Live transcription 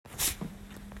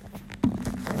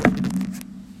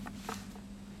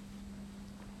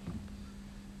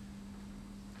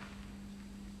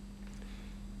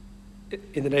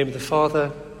In the name of the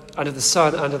Father, and of the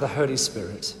Son, and of the Holy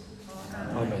Spirit.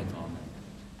 Amen.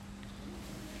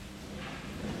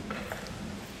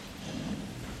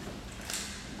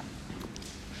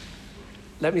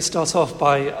 Let me start off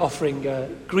by offering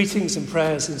greetings and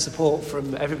prayers and support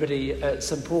from everybody at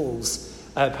St Paul's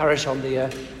parish on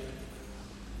the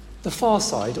far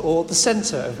side, or the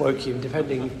centre of Woking,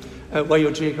 depending where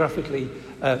you're geographically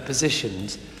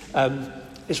positioned.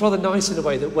 It's rather nice in a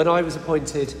way that when I was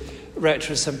appointed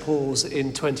rector of St Paul's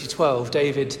in 2012,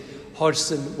 David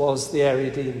Hodgson was the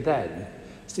area dean then.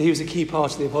 So he was a key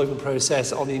part of the appointment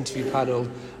process on the interview panel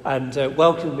and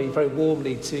welcomed me very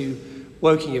warmly to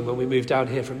Wokingham when we moved down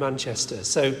here from Manchester.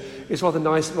 So it's rather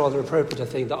nice and rather appropriate, I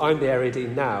think, that I'm the area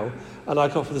dean now and I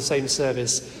can offer the same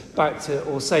service back to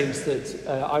All Saints that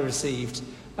I received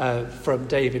from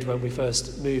David when we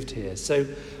first moved here. So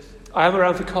I am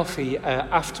around for coffee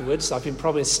afterwards. I've been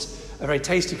promised a very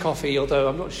tasty coffee, although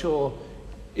I'm not sure,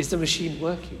 is the machine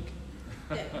working?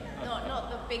 Not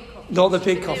the big coffee. Not the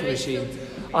big coffee machine.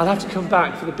 I'll have to come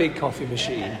back for the big coffee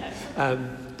machine.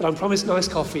 But I'm promised nice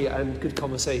coffee and good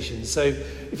conversation. So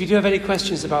if you do have any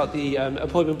questions about the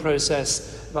appointment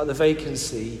process, about the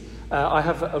vacancy, I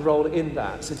have a role in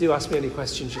that. So do ask me any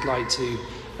questions you'd like to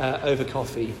over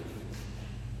coffee.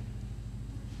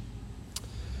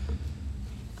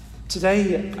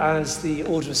 Today, as the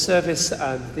order of service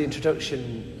and the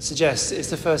introduction suggests, is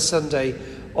the first Sunday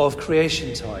of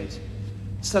creationtide,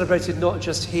 celebrated not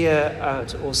just here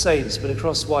at All Saints, but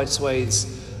across wide swathes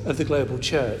of the global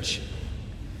church.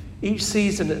 Each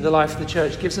season in the life of the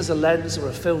church gives us a lens or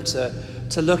a filter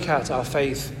to look at our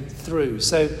faith through.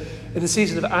 So in the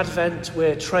season of Advent,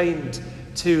 we're trained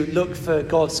to look for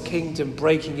God's kingdom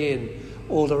breaking in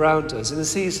all around us. In the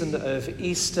season of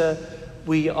Easter,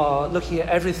 we are looking at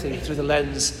everything through the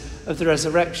lens of the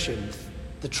resurrection,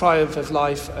 the triumph of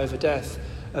life over death,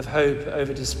 of hope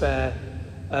over despair,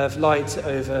 of light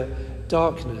over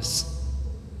darkness.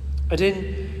 And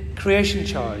in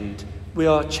creationtide, we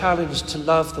are challenged to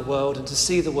love the world and to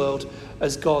see the world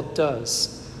as God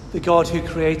does. The God who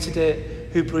created it,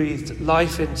 who breathed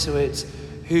life into it,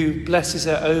 who blesses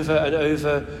it over and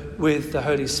over with the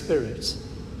Holy Spirit,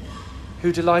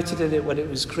 who delighted in it when it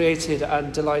was created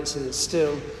and delights in it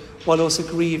still, while also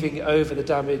grieving over the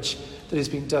damage that is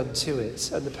being done to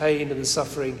it and the pain and the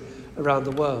suffering around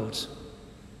the world.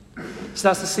 So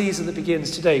that's the season that begins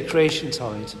today,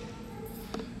 creationtide.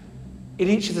 In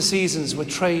each of the seasons, we're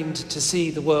trained to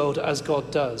see the world as God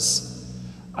does.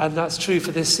 And that's true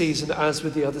for this season as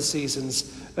with the other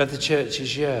seasons of the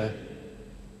church's year.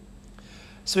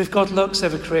 So if God looks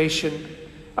over creation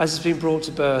as it's been brought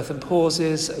to birth and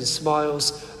pauses and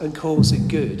smiles and calls it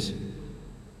good.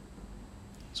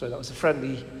 Sorry, that was a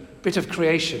friendly bit of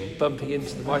creation bumping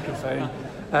into the microphone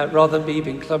rather than me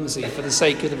being clumsy for the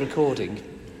sake of the recording.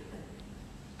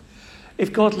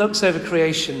 If God looks over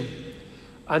creation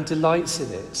and delights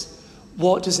in it,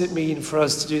 what does it mean for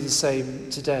us to do the same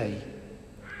today?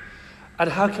 And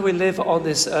how can we live on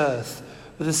this earth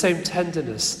with the same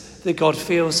tenderness that God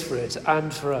feels for it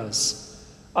and for us?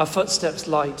 Our footsteps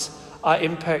light, our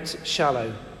impact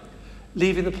shallow,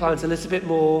 leaving the planet a little bit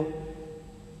more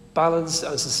balanced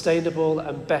and sustainable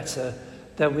and better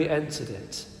than we entered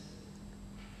it.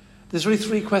 There's really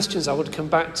three questions I would come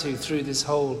back to through this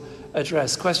whole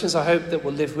address, questions I hope that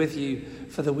will live with you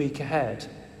for the week ahead.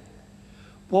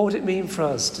 What would it mean for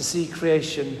us to see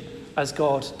creation as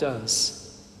God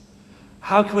does?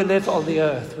 How can we live on the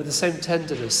earth with the same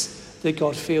tenderness that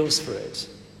God feels for it?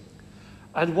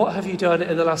 And what have you done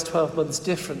in the last 12 months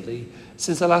differently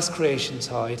since the last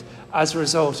creationtide as a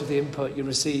result of the input you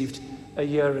received a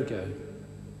year ago?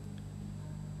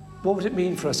 What would it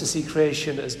mean for us to see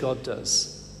creation as God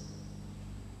does?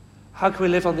 How can we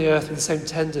live on the earth with the same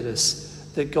tenderness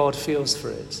that God feels for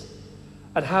it?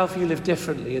 And how have you lived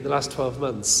differently in the last 12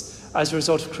 months as a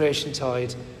result of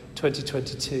creationtide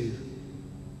 2022?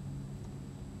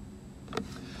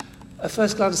 At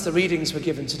first glance, the readings we're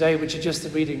given today, which are just the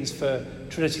readings for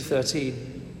Trinity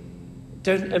 13,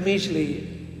 don't immediately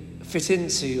fit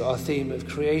into our theme of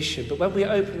creation. But when we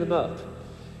open them up,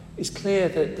 it's clear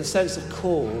that the sense of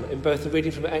call in both the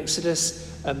reading from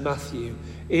Exodus and Matthew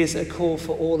is a call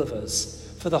for all of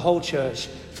us, for the whole church,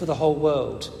 for the whole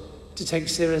world, to take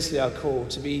seriously our call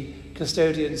to be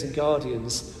custodians and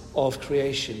guardians of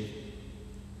creation.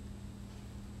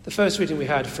 The first reading we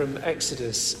had from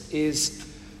Exodus is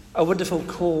a wonderful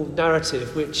call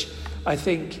narrative which I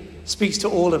think speaks to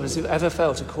all of us who've ever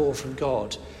felt a call from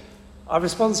God. Our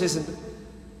response isn't,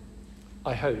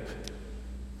 I hope.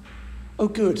 Oh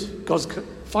good, God's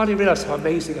finally realised how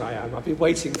amazing I am. I've been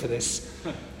waiting for this.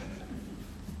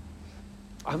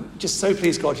 I'm just so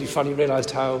pleased, God, you finally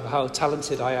realised how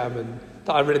talented I am and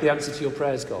that I'm really the answer to your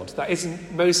prayers, God. That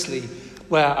isn't mostly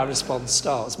where our response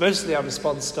starts. Mostly our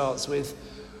response starts with,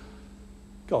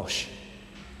 gosh,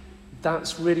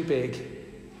 that's really big.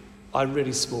 I'm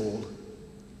really small.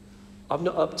 I'm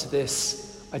not up to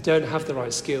this. I don't have the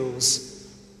right skills.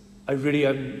 I really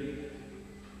am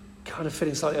kind of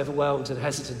feeling slightly overwhelmed and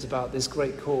hesitant about this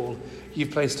great call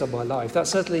you've placed on my life. That's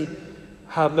certainly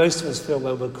how most of us feel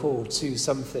when we're called to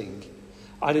something.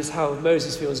 And it's how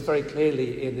Moses feels very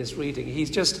clearly in this reading. He's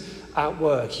just at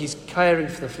work. He's caring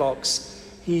for the flocks.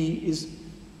 He is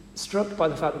struck by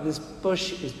the fact that this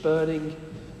bush is burning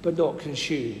but not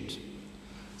consumed.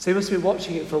 So he must have been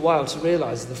watching it for a while to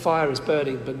realise that the fire is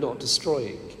burning but not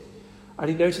destroying. And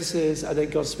he notices, and then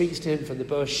God speaks to him from the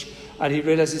bush, and he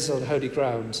realises it's on holy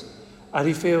ground. And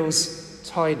he feels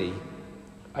tiny,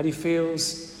 and he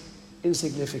feels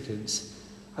insignificant,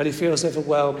 and he feels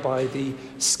overwhelmed by the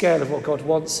scale of what God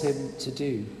wants him to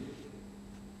do.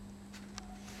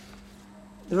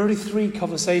 There are only three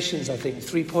conversations, I think,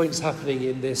 3 points happening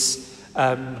in this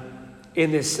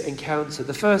encounter.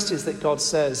 The first is that God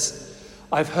says,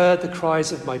 I've heard the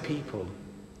cries of my people.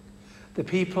 The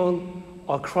people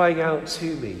are crying out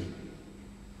to me.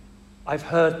 I've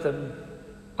heard them.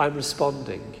 I'm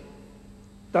responding.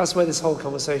 That's where this whole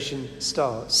conversation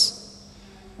starts.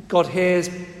 God hears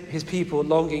his people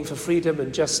longing for freedom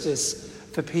and justice,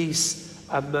 for peace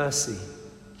and mercy.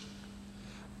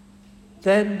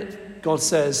 Then God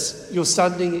says, you're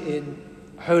standing in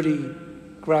holy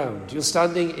ground. You're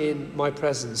standing in my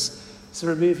presence. So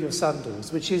remove your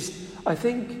sandals, which is, I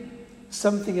think,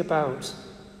 something about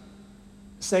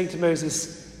saying to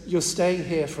Moses, you're staying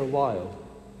here for a while.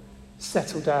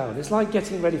 Settle down. It's like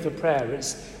getting ready for prayer.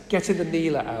 It's getting the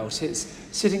kneeler out. It's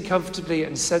sitting comfortably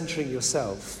and centering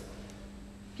yourself.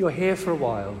 You're here for a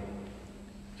while.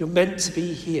 You're meant to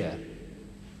be here.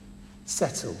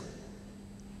 Settle.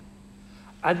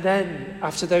 And then,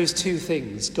 after those two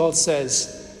things, God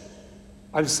says,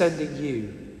 I'm sending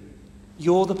you.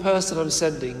 You're the person I'm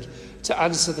sending to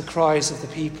answer the cries of the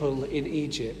people in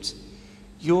Egypt.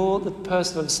 You're the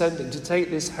person I'm sending to take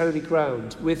this holy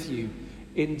ground with you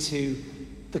into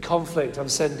the conflict I'm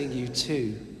sending you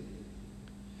to.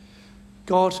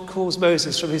 God calls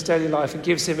Moses from his daily life and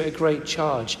gives him a great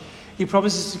charge. He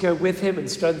promises to go with him and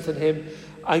strengthen him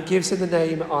and gives him the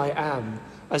name I Am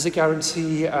as a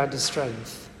guarantee and a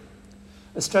strength.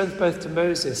 A strength both to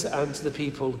Moses and to the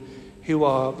people who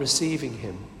are receiving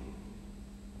him.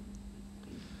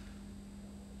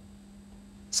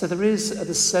 So there is at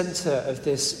the centre of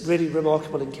this really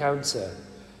remarkable encounter,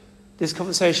 this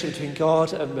conversation between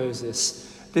God and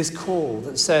Moses, this call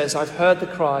that says, I've heard the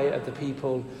cry of the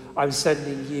people, I'm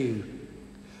sending you.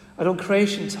 And on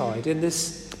creationtide, in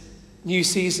this new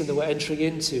season that we're entering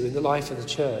into in the life of the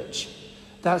church,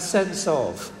 that sense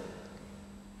of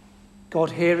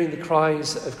God hearing the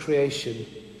cries of creation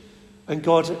and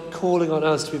God calling on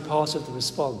us to be part of the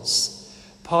response,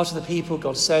 part of the people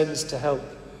God sends to help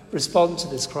respond to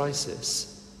this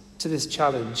crisis, to this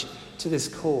challenge, to this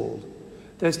call.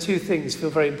 Those two things feel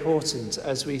very important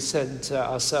as we center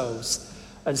ourselves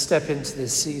and step into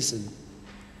this season.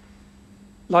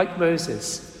 Like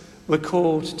Moses, we're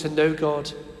called to know God,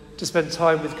 to spend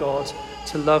time with God,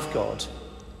 to love God.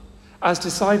 As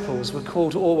disciples, we're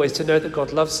called always to know that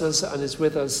God loves us and is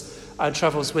with us and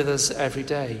travels with us every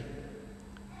day.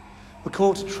 We're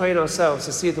called to train ourselves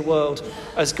to see the world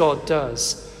as God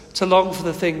does, to long for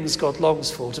the things God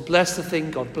longs for, to bless the thing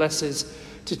God blesses,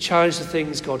 to challenge the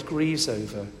things God grieves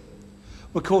over.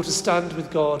 We're called to stand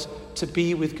with God, to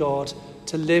be with God,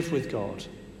 to live with God.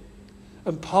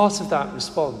 And part of that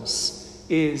response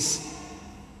is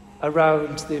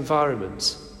around the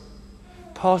environment.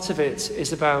 Part of it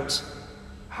is about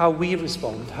how we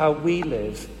respond, how we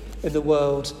live in the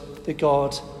world that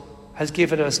God has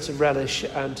given us to relish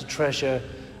and to treasure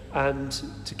and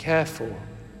to care for.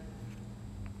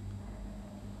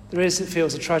 There is, it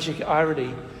feels, a tragic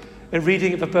irony in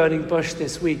reading of a burning bush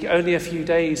this week, only a few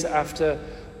days after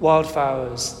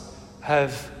wildfires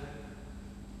have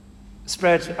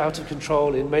spread out of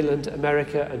control in mainland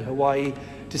America and Hawaii,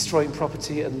 destroying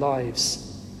property and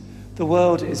lives. The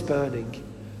world is burning,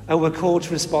 and we're called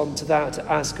to respond to that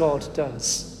as God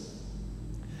does.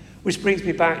 Which brings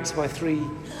me back to my three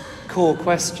core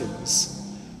questions.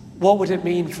 What would it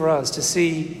mean for us to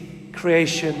see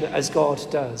creation as God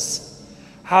does?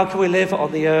 How can we live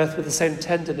on the earth with the same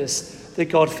tenderness that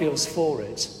God feels for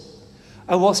it?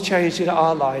 And what's changed in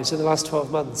our lives in the last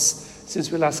 12 months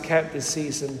since we last kept this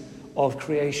season of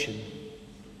creation?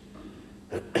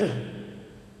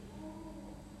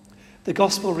 The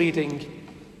gospel reading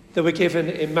that we're given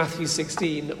in Matthew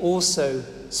 16 also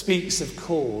speaks of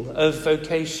call, of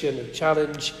vocation, of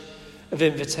challenge, of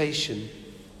invitation.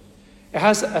 It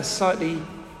has a slightly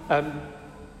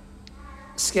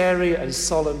scary and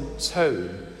solemn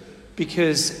tone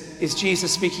because it's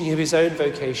Jesus speaking of his own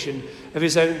vocation, of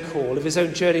his own call, of his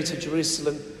own journey to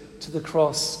Jerusalem, to the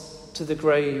cross, to the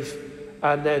grave,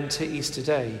 and then to Easter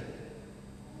Day.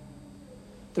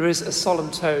 There is a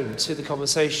solemn tone to the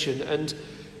conversation, and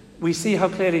we see how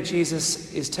clearly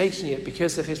Jesus is taking it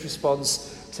because of his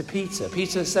response to Peter.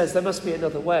 Peter says, there must be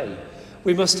another way.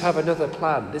 We must have another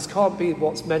plan. This can't be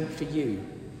what's meant for you.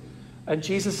 And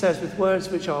Jesus says, with words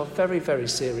which are very, very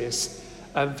serious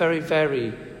and very,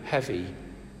 very heavy,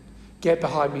 get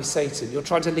behind me, Satan. You're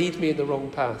trying to lead me in the wrong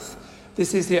path.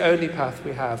 This is the only path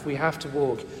we have. We have to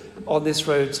walk on this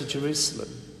road to Jerusalem.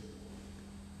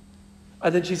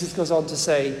 And then Jesus goes on to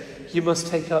say, you must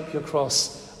take up your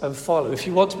cross and follow. If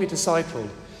you want to be discipled,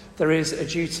 there is a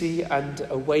duty and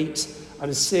a weight and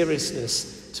a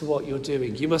seriousness to what you're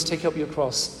doing. You must take up your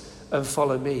cross and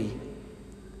follow me.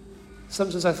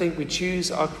 Sometimes I think we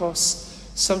choose our cross.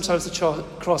 Sometimes the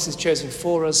cross is chosen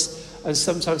for us. And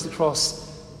sometimes the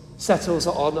cross settles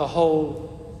on a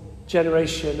whole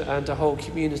generation and a whole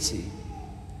community.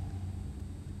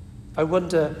 I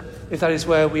wonder if that is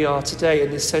where we are today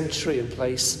in this century and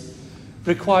place,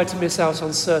 required to miss out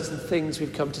on certain things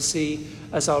we've come to see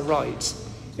as our right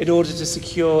in order to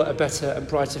secure a better and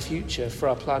brighter future for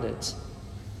our planet.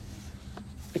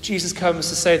 If Jesus comes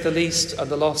to save the least and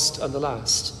the lost and the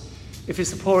last, if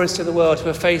it's the poorest in the world who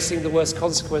are facing the worst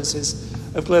consequences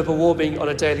of global warming on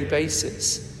a daily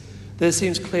basis, then it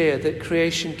seems clear that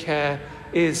creation care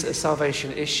is a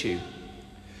salvation issue.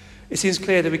 It seems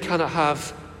clear that we cannot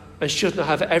have and should not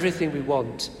have everything we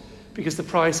want because the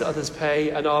price that others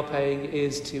pay and are paying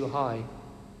is too high.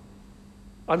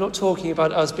 I'm not talking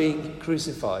about us being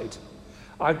crucified.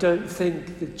 I don't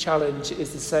think the challenge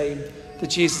is the same that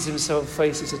Jesus himself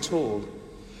faces at all.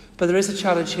 But there is a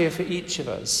challenge here for each of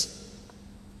us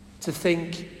to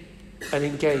think and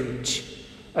engage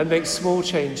and make small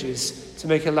changes to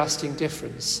make a lasting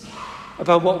difference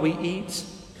about what we eat,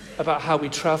 about how we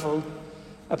travel,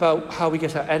 about how we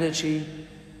get our energy,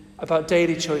 about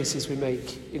daily choices we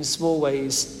make in small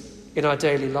ways in our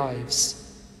daily lives.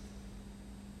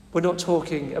 We're not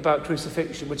talking about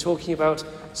crucifixion, we're talking about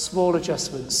small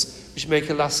adjustments which make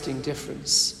a lasting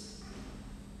difference.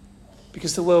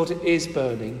 Because the world is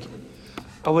burning,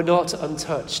 and we're not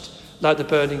untouched like the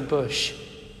burning bush.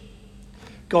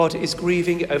 God is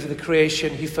grieving over the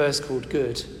creation he first called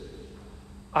good.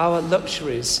 Our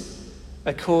luxuries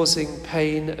are causing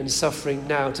pain and suffering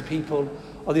now to people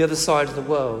on the other side of the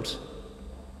world.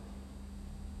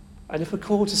 And if we're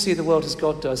called to see the world as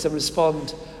God does and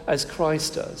respond as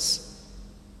Christ does,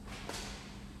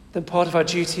 then part of our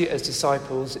duty as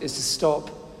disciples is to stop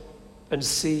and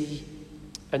see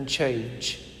and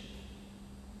change.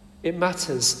 It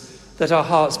matters that our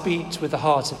hearts beat with the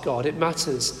heart of God. It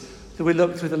matters that we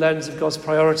look through the lens of God's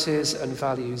priorities and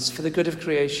values for the good of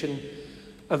creation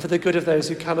and for the good of those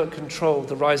who cannot control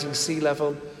the rising sea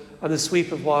level and the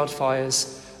sweep of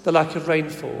wildfires, the lack of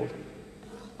rainfall,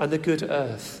 and the good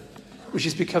earth, which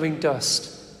is becoming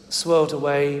dust, swirled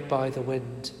away by the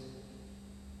wind.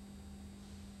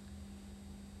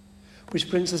 Which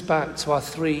brings us back to our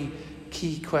three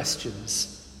key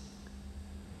questions.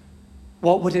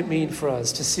 What would it mean for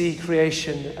us to see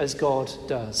creation as God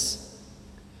does?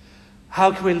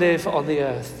 How can we live on the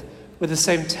earth with the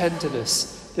same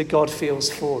tenderness that God feels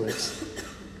for it?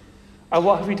 And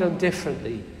what have we done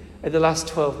differently in the last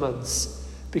 12 months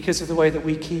because of the way that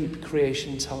we keep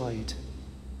creation tied?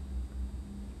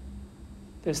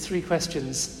 Those three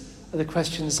questions are the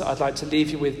questions that I'd like to leave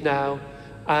you with now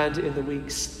and in the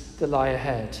weeks that lie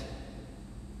ahead.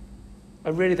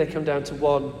 And really they come down to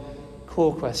one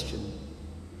core question.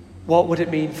 What would it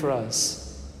mean for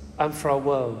us and for our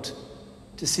world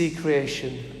to see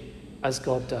creation as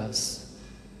God does?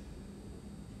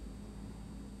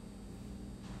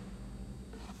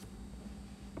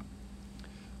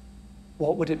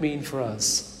 What would it mean for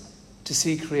us to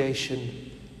see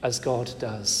creation as God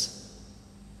does?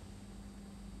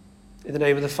 In the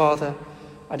name of the Father,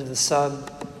 and of the Son,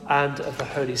 and of the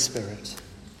Holy Spirit.